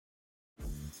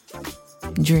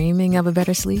Dreaming of a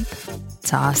better sleep?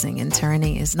 Tossing and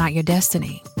turning is not your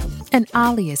destiny. And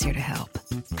Ollie is here to help.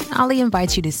 Ollie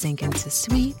invites you to sink into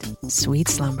sweet, sweet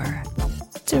slumber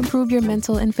to improve your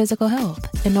mental and physical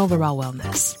health and overall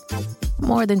wellness.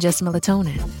 More than just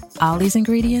melatonin, Ollie's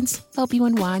ingredients help you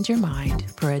unwind your mind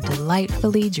for a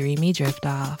delightfully dreamy drift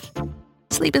off.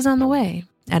 Sleep is on the way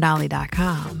at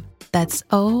Ollie.com. That's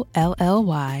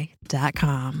OLLY.com.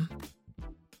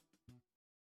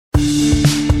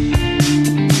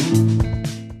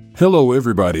 Hello,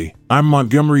 everybody. I'm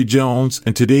Montgomery Jones,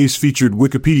 and today's featured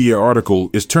Wikipedia article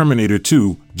is Terminator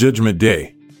 2: Judgment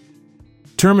Day.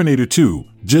 Terminator 2: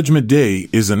 Judgment Day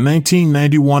is a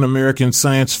 1991 American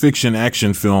science fiction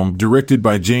action film directed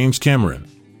by James Cameron.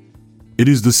 It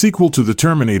is the sequel to The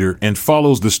Terminator and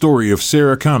follows the story of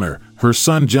Sarah Connor, her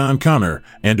son John Connor,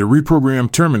 and a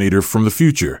reprogrammed Terminator from the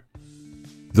future.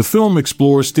 The film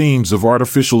explores themes of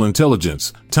artificial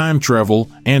intelligence, time travel,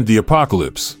 and the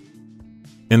apocalypse.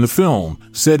 In the film,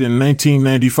 set in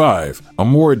 1995, a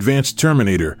more advanced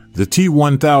Terminator, the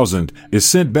T-1000, is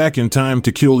sent back in time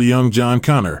to kill young John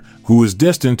Connor, who is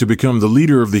destined to become the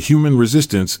leader of the human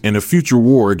resistance in a future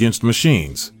war against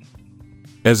machines.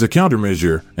 As a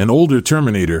countermeasure, an older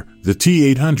Terminator, the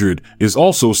T-800, is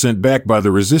also sent back by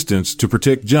the resistance to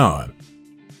protect John.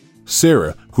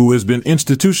 Sarah, who has been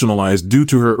institutionalized due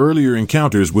to her earlier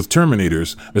encounters with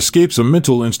Terminators, escapes a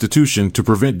mental institution to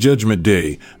prevent Judgment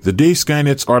Day, the day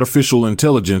Skynet's artificial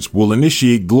intelligence will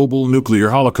initiate global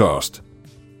nuclear holocaust.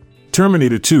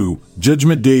 Terminator 2: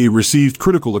 Judgment Day received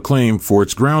critical acclaim for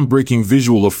its groundbreaking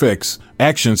visual effects,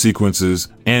 action sequences,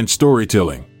 and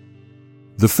storytelling.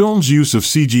 The film's use of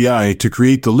CGI to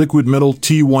create the liquid metal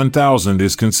T-1000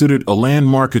 is considered a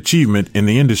landmark achievement in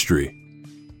the industry.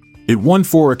 It won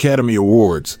 4 Academy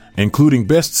Awards, including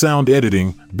Best Sound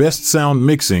Editing, Best Sound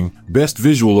Mixing, Best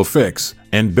Visual Effects,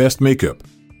 and Best Makeup.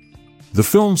 The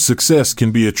film's success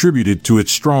can be attributed to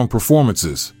its strong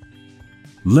performances.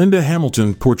 Linda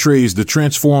Hamilton portrays the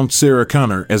transformed Sarah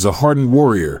Connor as a hardened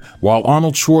warrior, while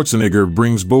Arnold Schwarzenegger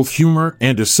brings both humor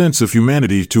and a sense of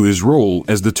humanity to his role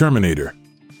as the Terminator.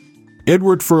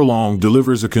 Edward Furlong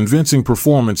delivers a convincing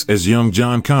performance as young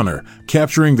John Connor,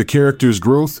 capturing the character's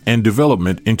growth and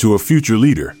development into a future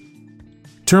leader.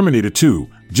 Terminator 2: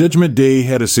 Judgment Day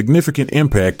had a significant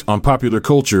impact on popular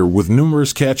culture with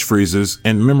numerous catchphrases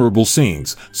and memorable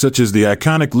scenes, such as the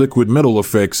iconic liquid metal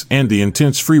effects and the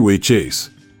intense freeway chase.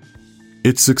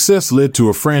 Its success led to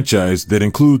a franchise that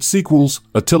includes sequels,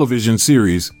 a television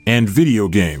series, and video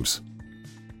games.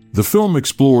 The film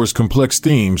explores complex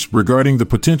themes regarding the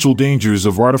potential dangers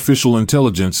of artificial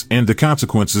intelligence and the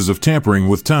consequences of tampering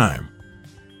with time.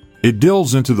 It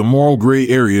delves into the moral gray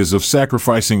areas of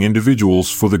sacrificing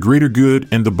individuals for the greater good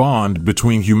and the bond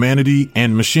between humanity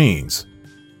and machines.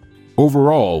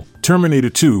 Overall, Terminator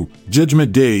 2: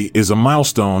 Judgment Day is a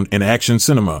milestone in action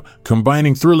cinema,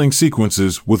 combining thrilling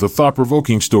sequences with a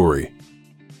thought-provoking story.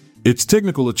 Its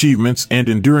technical achievements and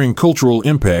enduring cultural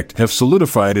impact have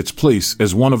solidified its place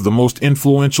as one of the most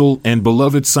influential and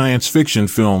beloved science fiction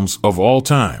films of all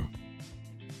time.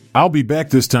 I'll be back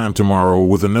this time tomorrow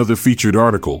with another featured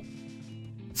article.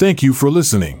 Thank you for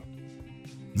listening.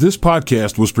 This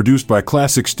podcast was produced by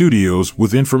Classic Studios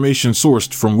with information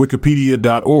sourced from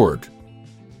Wikipedia.org.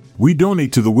 We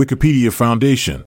donate to the Wikipedia Foundation.